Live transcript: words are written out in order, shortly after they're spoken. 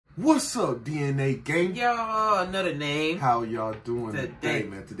What's up, DNA gang? Y'all, another name. How y'all doing today,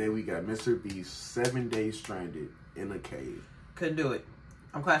 man? Today we got Mr. Beast 7 days stranded in a cave. Couldn't do it.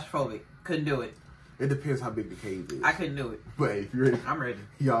 I'm claustrophobic. Couldn't do it. It depends how big the cave is. I couldn't do it. But if you're ready, I'm ready.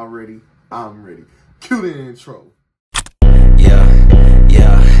 Y'all ready? I'm ready. Cue the intro. Yeah.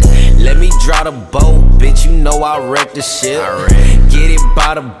 Let me draw the boat, bitch. You know I wreck the shit. Get it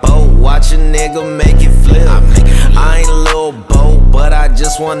by the boat, watch a nigga make it flip. I ain't a little boat, but I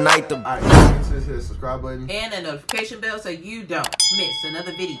just one night to. Alright, hit the subscribe button and a notification bell so you don't miss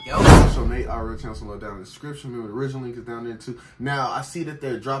another video. So Nate, our channel is down in the description. Remember, the original link is down there too. Now I see that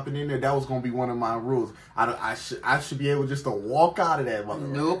they're dropping in there. That was gonna be one of my rules. I should be able just to walk out of that motherfucker.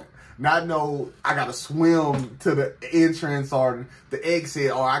 Nope. Not know I gotta swim to the entrance or the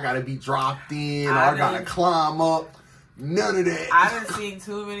exit, or I gotta be dropped in, or I gotta climb up. None of that. I done seen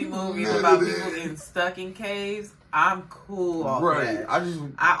too many movies about people stuck in caves. I'm cool off that.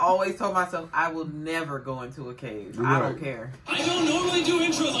 I always told myself I will never go into a cave. Right. I don't care. I don't normally do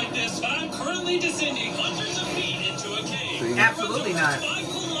intros like this, but I'm currently descending hundreds of feet into a cave. Absolutely not. 5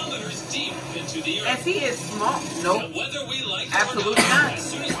 kilometers deep into the earth. And he is small. Nope. Whether we like it absolutely or not.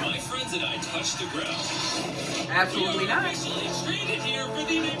 As soon as my friends and I touch the ground, absolutely not. Actually stranded here for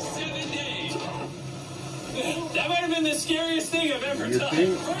the next 7 days. That might have been the scariest thing I've ever done.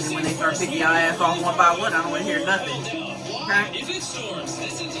 And when they start picking your ass off one by one, I don't want to hear nothing. Okay? If it storms,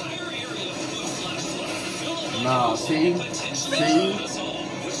 this entire area will flash flood. Nah, see? Which is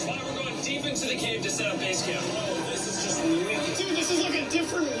why we're going deep into the cave to set up base camp. This is just dude, this is like a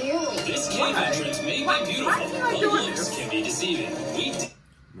different world. This cave entrance may be beautiful, but looks can be deceiving.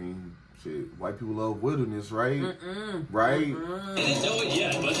 Shit, white people love wilderness, right? Right? I didn't know it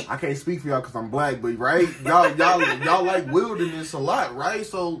yet, but I can't speak for y'all because I'm black, but right? Y'all like wilderness a lot, right?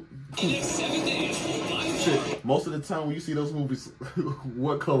 So the next 7 days, shit, most of the time when you see those movies,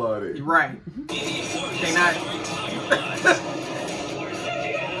 what color are they? Right. They not.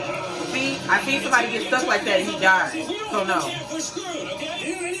 See, I seen somebody get stuck like that and he died. So no. We're screwed, okay?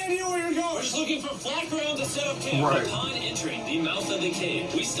 I know where you're going. We're just looking for flat ground to set up camp. Right. Upon entering the mouth of the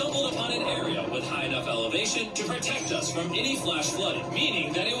cave, we stumbled upon an area with high enough elevation to protect us from any flash flooding,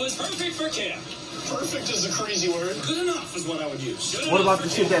 meaning that it was perfect for camp. Perfect is a crazy word. Good enough is what I would use. What about the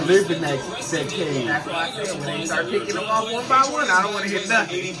shit that lived in that cave? That's why I said when they start picking them off one by one, I don't want to hear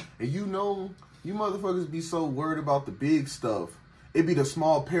nothing. And you know, you motherfuckers be so worried about the big stuff. It be the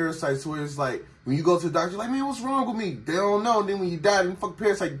small parasites where it's like, when you go to the doctor, you're like, man, what's wrong with me? They don't know. And then when you die, them fucking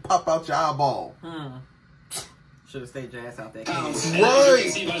parasites pop out your eyeball. Should have stayed your ass out there. Right. As you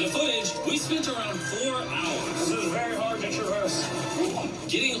can see by the footage, we spent around 4 hours. This is very hard to traverse.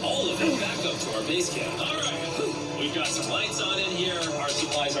 Getting all of it back up to our base camp. All right. We've got some lights on in here. Our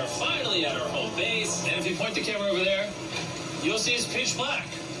supplies are finally at our home base. And if you point the camera over there, you'll see it's pitch black.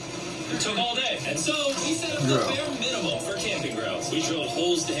 It took all day. And so we set up the bare minimum for camping grounds. We drilled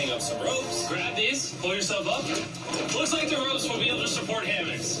holes to hang up some ropes. Grab these, pull yourself up. Looks like the ropes will be able to support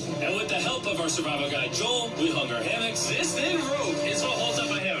hammocks. And with the help of our survival guy Joel, we hung our hammocks. This thin rope is what holds up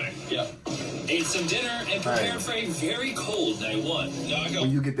a hammock. Yep. Ate some dinner and prepared for a very cold night one.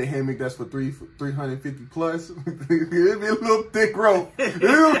 When you get the hammock that's for 350 plus, it'll be a little thick rope. It'll be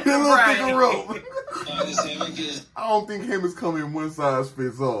a little thicker rope. This hammock is I don't think hammocks come in one size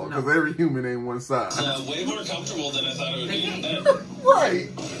fits all, because every human ain't one size. way more comfortable than I thought it would be. Right.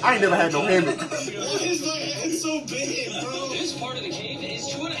 I ain't never had no hammock. Why is my head so big, bro? This part of the cave is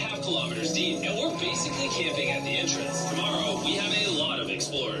 2.5 kilometers deep, and we're basically camping at the entrance. Tomorrow, we have a lot of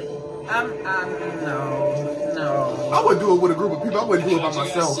exploring. No. I would do it with a group of people. I wouldn't do it by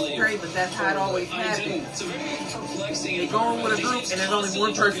myself. Great, but that's how it always happens. It's a very perplexing. They go in with a group and there's only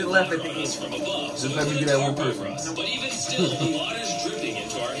one person left at the end. Just let me get that one person. But even still, the water's dripping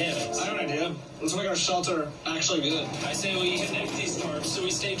into our hammocks. I have an idea. Let's make our shelter actually good. I say we connect these tarps so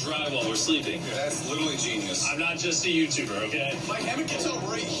we stay dry while we're sleeping. Yeah, that's literally genius. I'm not just a YouTuber, okay? My hammock gets out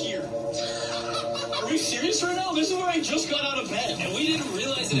right here. Are we serious right now? This is where I just got out of bed. And we didn't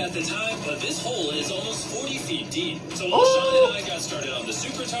realize it at the time, but this hole is almost 40 feet deep. So while Sean and I got started on the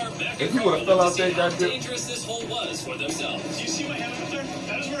super tarp, back if you would have fell out there, how dangerous this hole was for themselves. Do you see my hammock up there?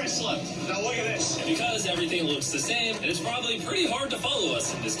 That is where I slept. Now look at this. And because everything looks the same, and it's probably pretty hard to follow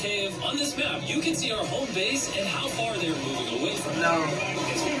us in this cave, on this map, you can see our home base and how far they're moving away from it. No.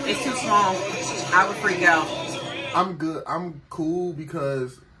 It's too small. I would freak out. I'm good. I'm cool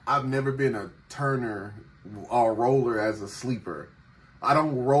because I've never been a turner or roller as a sleeper. I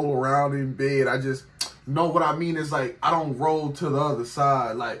don't roll around in bed. I just know what I mean is like I don't roll to the other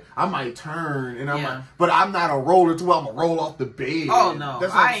side. Like I might turn and I might, but I'm not a roller to where I'm gonna roll off the bed. Oh no,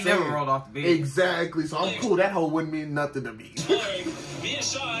 that's what I ain't never rolled off the bed. Exactly. So I'm cool. That hole wouldn't mean nothing to me. Me and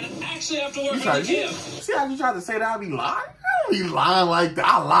Sean actually have to work on the camp. See how you try to say that I be lying? I don't be lying like that.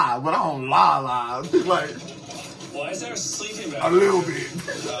 I lie, but I don't lie. Like, why is there a sleeping bag? A little bit.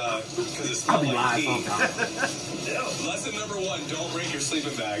 Because it's I not be like lying pee. sometimes. Lesson number 1, don't break your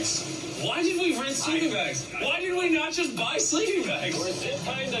sleeping bags. Why did we rent sleeping bags? Why did we not just buy sleeping bags? We're zip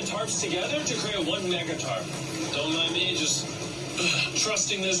tying the tarps together to create one mega tarp. Don't mind me, just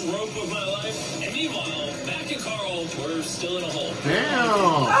trusting this rope with my life. And meanwhile, Mac and Carl were still in a hole. Damn.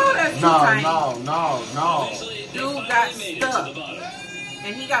 Oh, that's too tiny. No. Dude got stuck.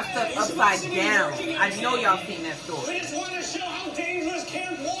 And he got stuck upside down. I know y'all seen that story. We just want to show how dangerous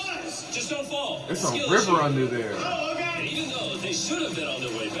camp was. Just don't fall. There's some river under there. Oh, okay. And even though they should have been on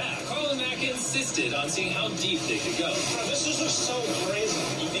their way back, Carl and Mac insisted on seeing how deep they could go. Bro, this is just so crazy.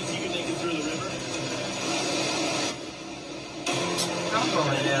 You think you can make it through the river? I'm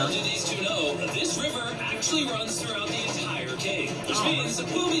going down. Little do these two know, this river actually runs throughout the entire cave, which means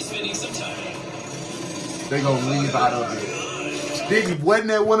we'll be spending some time. They gonna leave out of it. Diggy, wasn't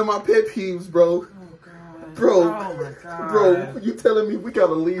that one of my pet peeves, bro? Oh, God. Bro, Oh, my God. bro, you telling me we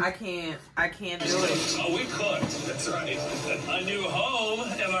gotta leave? I can't do it. Oh, we cooked. That's right. A new home,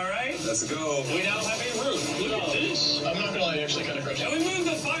 am I right? Let's go. We now have a roof. Look at this. I'm not gonna lie, actually kind of crunchy. And we moved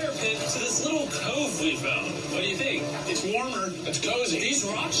the fire pit to this little cove we found. What do you think? It's warmer. It's cozy. These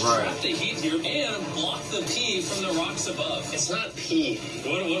rocks trap the heat here and block the pee from the rocks above. It's not pee.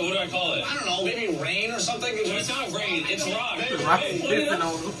 What do I call it? I don't know. Maybe rain or something? No, it's not rain. It's rock. Pissing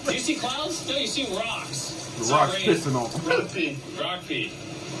on them. Do you see clouds? No, you see rocks. The rock's pissing on them. Rock pee. Rock pee.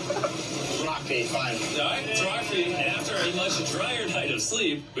 Rock pee, fine. Alright, it's rock pee. And after a much drier night of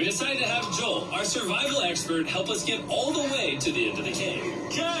sleep, we decided to have Joel, our survival expert, help us get all the way to the end of the cave.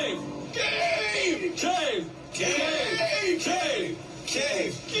 Cave! Cave! Cave! Cave! Cave!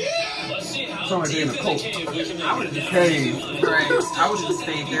 Cave! Yeah! Let's see how deep in the cave we can make I would just I would just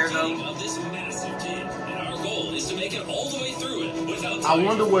stay there though. of this massive cave. And our goal is to make it all the way through it without I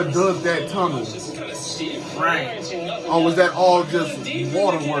wonder what dug that tunnel. It's kind of steep. Right. Or was that all just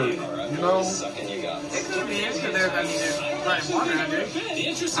water work? You know? It could be because there's running water under it. The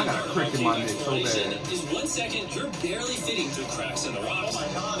interesting I got a crick in my neck so bad. is 1 second you're barely fitting through cracks in the rocks. Oh my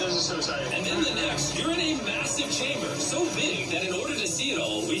God, this is so exciting. And then the next, you're in a massive chamber, so big that in order to see it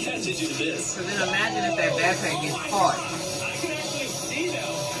all, we had to do this. So then imagine if that backpack gets caught. I can actually see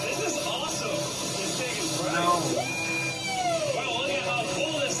now. This is awesome. This thing is bright. No. Well, look at how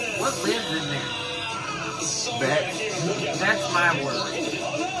cool this is. What lives in there? So Bat. That's my word.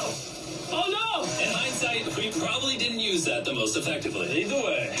 Oh no! In hindsight, we probably didn't use that the most effectively. Either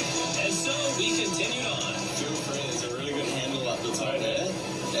way. And so we continued on. There's a really good handle up the top there.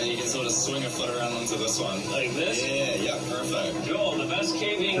 And you can sort of swing a foot around onto this one. Like this? Yeah, perfect. Joel, the best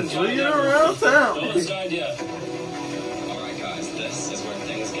caving Swing it around town. Don't decide yet. Alright guys, this is where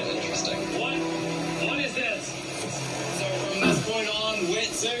things get interesting. What? What is this? So from this point on,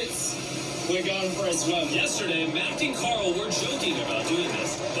 wetsuits, we're going for a swim. Yesterday, Mac and Carl were joking about doing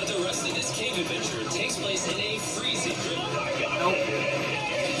this, but the rest of this cave adventure takes place in a freezing river. Nope.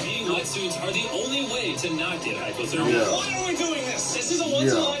 Being wetsuits are the only way to not get hypothermia. Yeah. Why are we doing this? This is a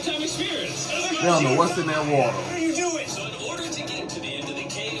once-in-a-lifetime experience. They don't know what's in that water. How do you do it? So in order to get to the end of the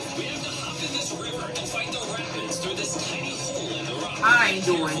cave, we have to hop in this river and fight the rapids through this tiny hole in the rock. I ain't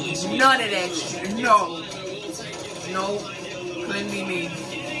doing none of that shit. No. Nope. Couldn't be me.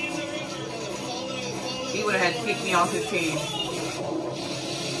 He would have had to kick me off his team.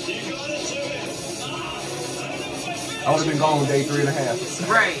 I would have been gone day 3.5.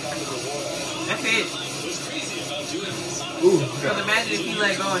 Right. That's it. What's crazy about doing this? Ooh. Because imagine if he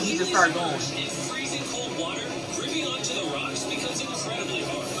let go and he just started going. In freezing cold water, gripping onto the rocks becomes incredibly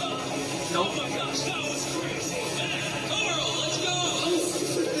hard. Nope. Oh my gosh, that was crazy. Carl, let's go!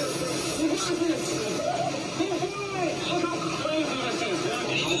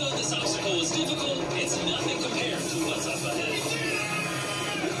 And even though this obstacle was difficult, it's nothing compared to what's up ahead.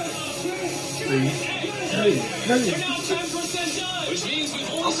 Hey. We're now 10% done, which means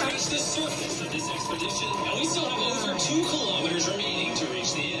we've only scratched the surface of this expedition, and we still have over 2 kilometers remaining to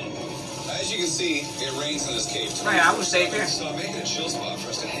reach the end. As you can see, it rains in this cave too. Right, I would stay there. So I'm making a chill spot for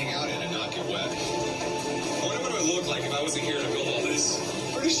us to hang out in and not get wet. I wonder what it would look like if I wasn't here to build all this.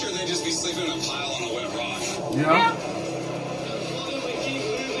 Pretty sure they'd just be sleeping in a pile on a wet rock. Yeah.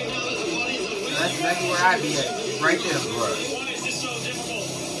 That's exactly where I'd be at. Right there. Why is this so difficult?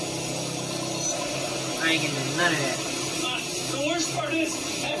 I ain't getting none of that. The worst part is,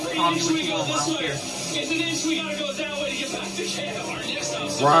 every Call me inch what we you go want, I this don't way, care. it's an inch we gotta go that way to get back to camp. Our next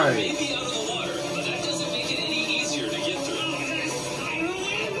obstacle Right. may be out of the water, but that doesn't make it any easier to get through.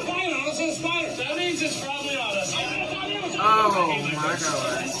 Spider! It's a spider! That means it's probably on us. Oh my god.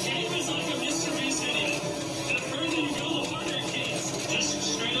 This cave is like a Mr. Beast video. The further you go, the harder it gets. Just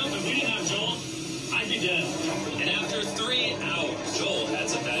straight up, if we didn't have Joel, I'd be dead. And after 3 hours, Joel had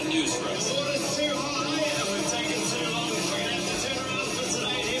some bad news for us. The water's too high, and we've taken too long. We're going to have to turn around for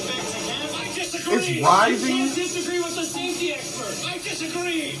tonight, head back to camp. I disagree. It's rising. You can't disagree with the safety expert. I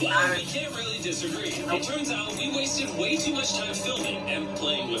disagree. Well, we can't really disagree. It turns out we wasted way too much time filming and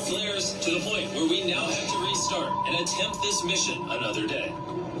playing with flares to the point where we now have to restart and attempt this mission another day.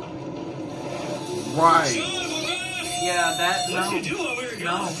 Right. Yeah, that no. What'd you do over here,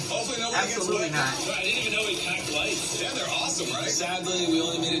 No. Hopefully nobody Absolutely gets not. wet. I didn't even know we packed lights. Yeah, they're awesome, right? Sadly, we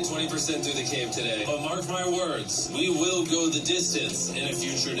only made it 20% through the cave today. But mark my words, we will go the distance in a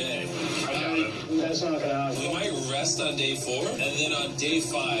future day. I doubt it. That's not gonna happen. We might rest on day 4, and then on day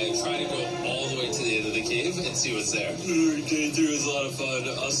 5, try to go all the way to the end of the cave and see what's there. Day 3 was a lot of fun.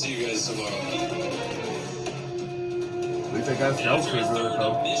 I'll see you guys tomorrow. At least I got After self a trigger third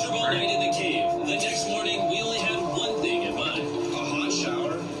though. miserable night in the cave, the next morning we only had one thing in mind. A hot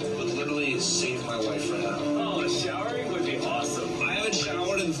shower would literally save my life right now. Oh, showering would be awesome. I haven't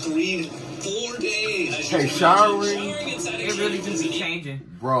showered in 4 days. Hey, showering. It really do be changing.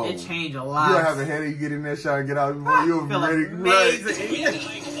 Bro. It changed a You lot. don't have a headache, you get in that shower and get out before you'll be feel ready. amazing. We had to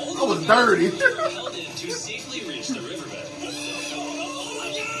hike all the I was way dirty. we were held in to safely reach the riverbed. Oh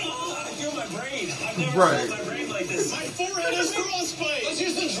my god! I feel my brain. I've never Right. felt my brain like this. My forehead is frostbite. Let's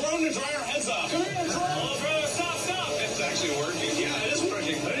use the drone to dry our heads off. Come here, drone. Oh, brother, stop! It's actually working. Yeah, it is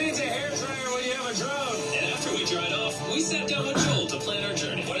working. Who needs a hair dryer when you have a drone? And after we dried off, we sat down with Joel to plan our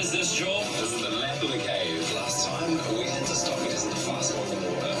journey. What is this, Joel? This is the map of the cave. Last time we had to stop because of the fast moving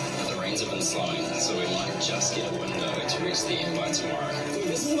water. The rains have been slowing, so we might just get a window to reach the end by tomorrow. Dude,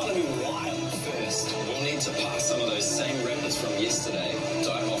 this is about to be wild. First, we'll need to pass some of those same rapids from yesterday,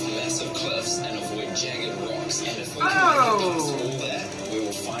 dive off massive cliffs, and avoid jagged rocks. And if we can make it past all that, we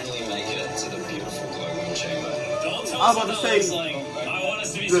will finally make it to the beautiful glowing chamber. Don't tell I was us what about to that say, looks like. I want us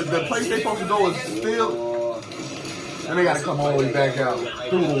to be The surprised. place they supposed to go is still, and they gotta come all the way back out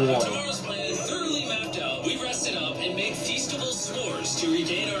through the water. Tomorrow's plan is thoroughly mapped out. We rested up and made feastable s'mores to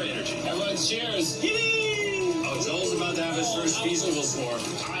regain our energy. Everyone cheers. Oh, Joel's about to have his first feastable s'more.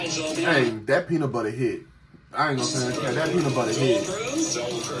 All right, Joel. Hey, that peanut butter hit. I ain't gonna say that peanut butter Joel hit. approves?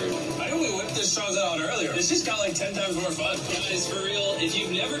 Joel approves. I know we whipped this shows out earlier. This just got like 10 times more fun. Guys, for real, if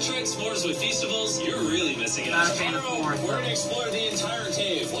you've never tried s'mores with feastables, you're really missing out. Not a fan of Tomorrow, s'mores, we're though. going to explore the entire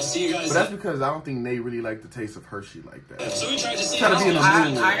cave. We'll see you guys But that's then. because I don't think they really like the taste of Hershey like that. So we tried to see Gotta be in the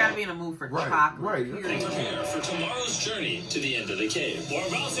mood. I gotta be in the mood for Right, chocolate. right. and Period. prepare for tomorrow's journey to the end of the cave. We're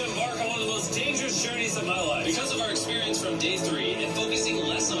about to embark on one of the most dangerous journeys of my life. Because of our experience from day 3 and focusing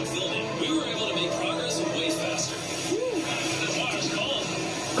less on filming, we were able to make progress way faster. This water's cold.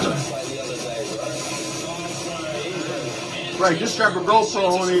 Just like the other day, bro. Right, just strap a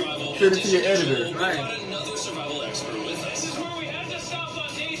GoPro on it, send it to your editor. We Right. got another survival expert with us. This is where we had to stop on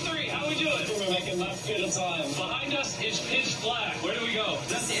day 3. How we doing? We're making not good of time. Behind us is pitch black. Where do we go?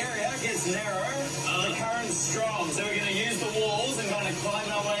 This area gets narrow, the current's strong, so we're going to use the walls and kind of climb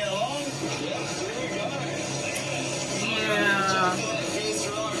our way along. Yeah. First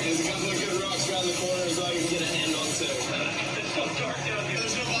rock is a couple of good rocks around the corner so I can get a hand on too. It's so dark down here.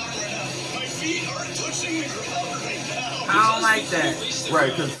 There's no bottom right now. My feet aren't touching the ground right now. I don't like that.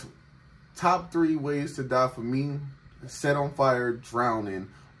 Right, because top 3 ways to die for me: set on fire, drowning,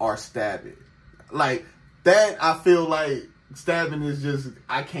 or stabbing. Like that, I feel like stabbing is just,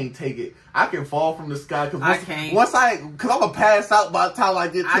 I can't take it. I can fall from the sky because I can't. because I'm gonna pass out by the time I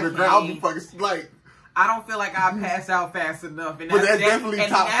get to I the ground. I'll be can't. fucking like. I don't feel like I pass out fast enough. And But that's definitely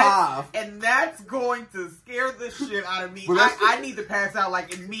top 5. And that's going to scare the shit out of me. But that's- I need to pass out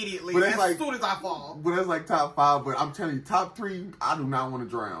like immediately, But that's as like- soon as I fall. But that's like top 5. But I'm telling you, top 3, I do not want to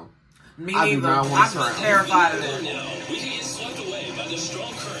drown. Me I do neither. not want I'm to drown. terrified of that. Now, we can get swept away by the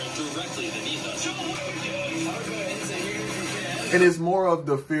strong current directly beneath us. Joel, what are we doing? And it's more of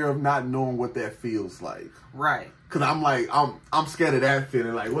the fear of not knowing what that feels like. Right. Cause I'm like, I'm scared of that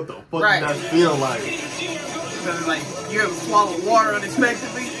feeling. Like, what the fuck Right. does that feel like? Because it's like, you ever swallowed water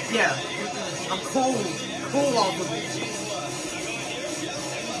unexpectedly? Yeah. I'm cool off of it.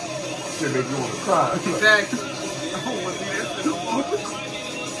 Shit make you want to cry. Exactly. I don't want to see that shit no more.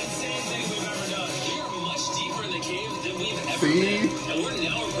 Much deeper in the cave than we've ever See? been. And we're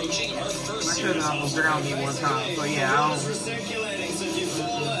now approaching our first My series cousin almost drowned me one time. So yeah, I don't. Recirculating, so if you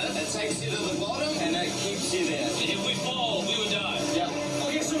fall in, it takes you to the bottom and that keeps you there. If we fall, we would die. Yeah.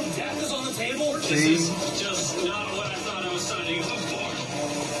 Okay, so death is on the table? This See? is just not what I thought I was signing up for.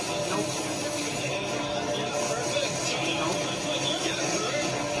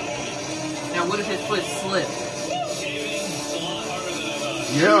 Now what if his foot slipped?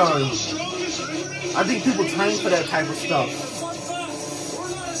 Yeah. I think people train for that type of stuff. We're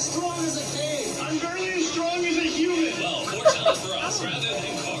not as strong as a cave. I'm barely as strong as a human. Well, fortunately for us, rather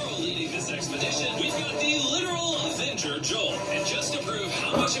than Carl leading this expedition, we've got the literal Avenger, Joel. And just to prove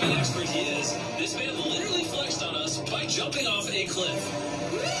how much of an expert he is, this man literally flexed on us by jumping off a cliff.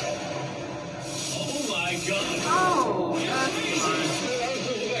 Oh my god. Oh, that's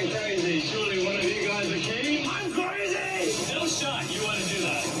Crazy. Surely one of you guys a king? I'm crazy! No shot you want to do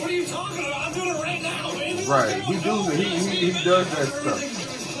that. What are you talking about? I'm doing it right now, baby. Right. He does that stuff.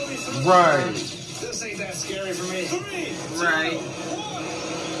 Right. This ain't that scary for me. right.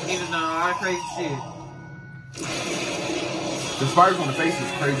 Even though I crazy shit. The spiders on the face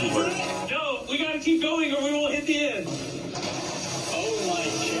is crazy work. No, we gotta keep going or we won't hit the end. Oh my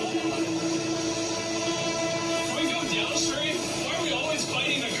god. Can we go downstream? Why are we always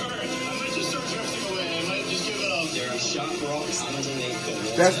fighting the current? I might just start drifting away. I might just give it up. There are sharp rocks underneath the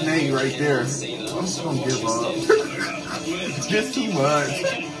water. That's Nate right there. I'm just gonna give up. Just too much.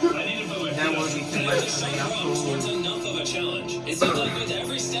 That would be too much for me. I'm cool. Enough of a challenge. It seems like with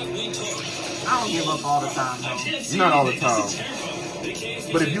every step we took, I don't give up all the time, though. Not all the time.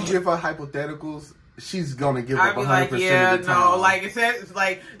 But if you give her hypotheticals, she's gonna give up 100% I'd be like, yeah, of the time. no, like it says, it's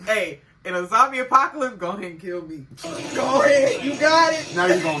like, hey, in a zombie apocalypse, go ahead and kill me. Go ahead, you got it. Now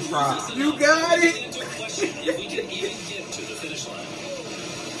you're gonna try. You got it. if we can even get to the finish line.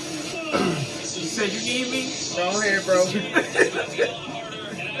 You said you need me? Go ahead, bro. It's about to get a lot harder,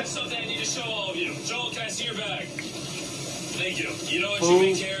 and I have something I need to show all of you. Joel, can I see your bag? Thank you. You know what you've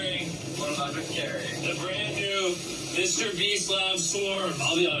been carrying? What have I been carrying? The brand new Mr. Beast Lab Swarm.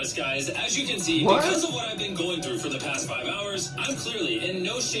 I'll be honest, guys. As you can see, because of what I've been going through for the past 5 hours, I'm clearly in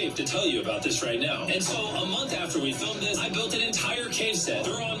no shape to tell you about this right now. And so, a month after we filmed this, I built an entire cave set,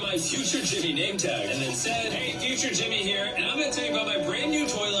 threw on my Future Jimmy name tag, and then said, hey, Future Jimmy here, and I'm going to tell you about my brand new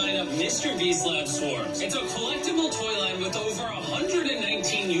toy line of Mr. Beast Lab Swarms. It's a collectible toy line with over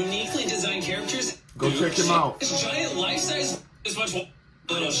 119 uniquely designed characters. Go check him out. This giant life-size is much more.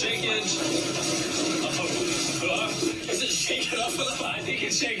 Little shakeage. Is it shaken up enough? I think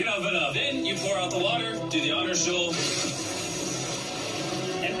it's shaken up enough. Then you pour out the water, do the honors, Joel.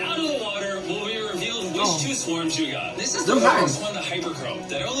 And out of the water will be revealed which 2 swarms you got. This is the first one, the Hyperchrome,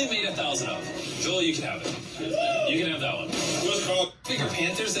 that I only made 1,000 of. Joel, you can have it. You can have that one. What's called bigger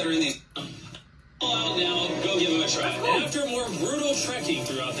panthers that are in these. Out now, go give them a try. And after more brutal trekking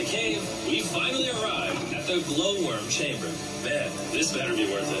throughout the cave, we finally arrived at the glowworm chamber. Man, this better be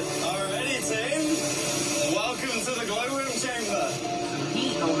worth it. Alrighty, team. Welcome to the glowworm chamber.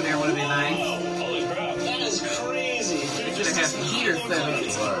 Heat over there would have been nice. Holy crap. That is crazy. Should have had some heaters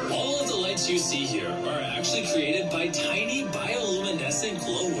set up. All of the lights you see here are actually created by tiny bioluminescent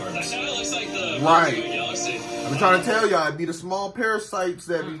glowworms. That kind of looks like the Right. galaxy. I'm trying to tell y'all, it'd be the small parasites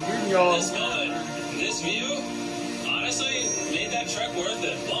that be getting y'all. This moment, this view, honestly, made that trek worth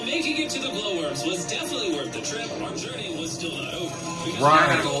it. While making it to the glowworms was definitely worth the trip, our journey was still not over. Because we Right.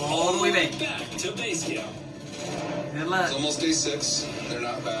 gotta go all the way back to base camp. Good luck. It's almost day 6. They're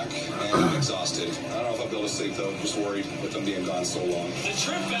not back, and I'm exhausted. I don't know if I'll be able to sleep, though. I'm just worried with them being gone so long. The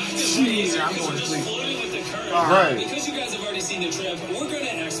trip back to base I'm camp going to just sleep. floating with the current. Right. Because you guys have already seen the trip, we're going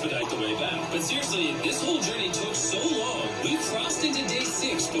to expedite the way back. But seriously, this whole journey took so long, we crossed into day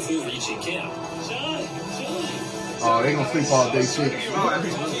 6 before reaching camp. John. Oh, they gonna sleep all day 6.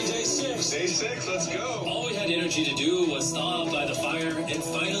 Day 6. Day 6, let's go. All we had energy to do was thaw out by the fire and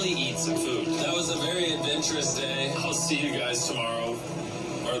finally eat some food. That was a very adventurous day. I'll see you guys tomorrow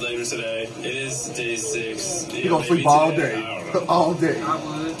or later today. It is day 6. You gonna sleep all day. All day. I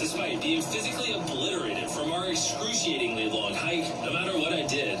would. Despite being physically obliterated from our excruciatingly long hike, no matter what I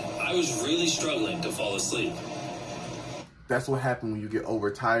did, I was really struggling to fall asleep. That's what happens when you get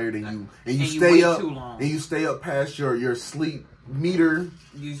overtired and you you stay wait up too long. and you stay up past your sleep meter.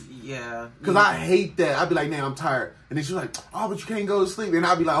 Yeah. Cause I hate that. I'd be like, "Man, I'm tired," and then she's like, "Oh, but you can't go to sleep," and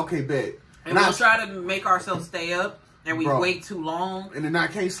I'd be like, "Okay, bet." And we'll try to make ourselves stay up, and we wait too long. and then I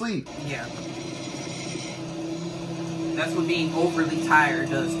can't sleep. Yeah. That's what being overly tired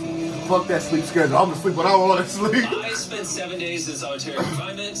does to you. Fuck that sleep schedule. I'm gonna sleep when I want to sleep. I spent 7 days in solitary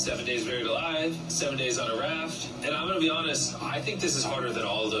confinement, 7 days buried alive, 7 days on a raft, and I'm gonna be honest, I think this is harder than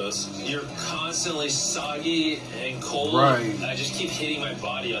all of those. You're constantly soggy and cold. Right. I just keep hitting my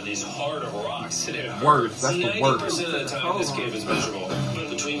body on these hard rocks, and it hurts. Worse. That's the worst. 90% of the time, this cave is miserable. But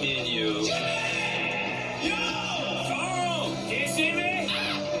between me and you... Yo! Carl! Can you see me?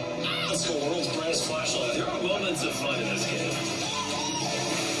 Let's go, world's brightest flashlight. There are moments of fun in this game.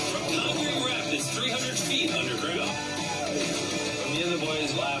 From Conquering Rapids, 300 feet underground. From me and the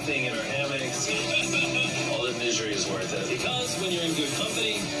boys laughing in our hammocks, all the misery is worth it. Because when you're in good company,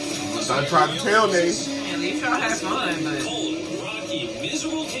 I tried to tell Nate. At least y'all had fun, but cold, rocky,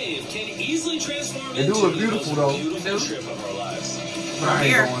 miserable cave can easily transform It do look beautiful though. beautiful trip of our lives. From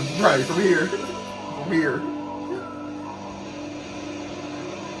here. Right, from here. From here.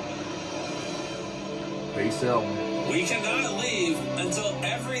 They sell them. We cannot leave until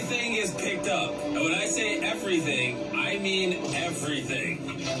everything is picked up. And when I say everything, I mean everything.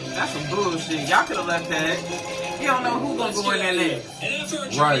 that's some bullshit. Y'all could have left that. You don't know who's gonna go in there next. And after our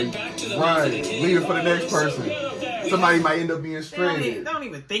journey Right, back to the right. cave, Leave it for the next person. Somebody might end up being They stranded. don't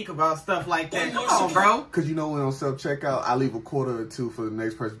even think about stuff like that. Come on, bro. Cause you know when on self-checkout, I leave a quarter or two for the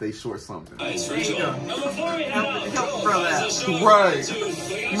next person they short something. Nice, There you Rachel. go. And before we head out, Help the brother out. as a show Right. of gratitude,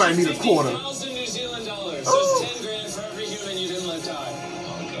 we got You might need a quarter. 50,000 New Zealand dollars. Ooh. That's 10 grand for every human you didn't let die.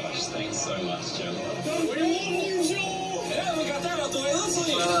 Oh gosh, thanks so much, Joe. We love you, Joel. Yeah, we got that out the way. Let's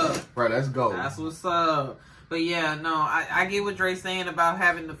leave. Right, let's go. That's what's up. But yeah, no, I get what Dre's saying about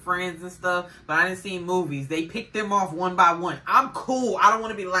having the friends and stuff, but I didn't see movies. They picked them off one by one. I'm cool. I don't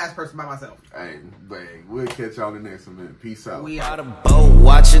want to be the last person by myself. Hey, bang. We'll catch y'all in the next minute. Peace out. We By are. the boat,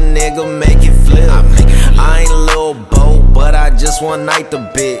 watch a nigga make it flip. I ain't a little boat, but I just one night the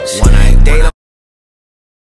bitch.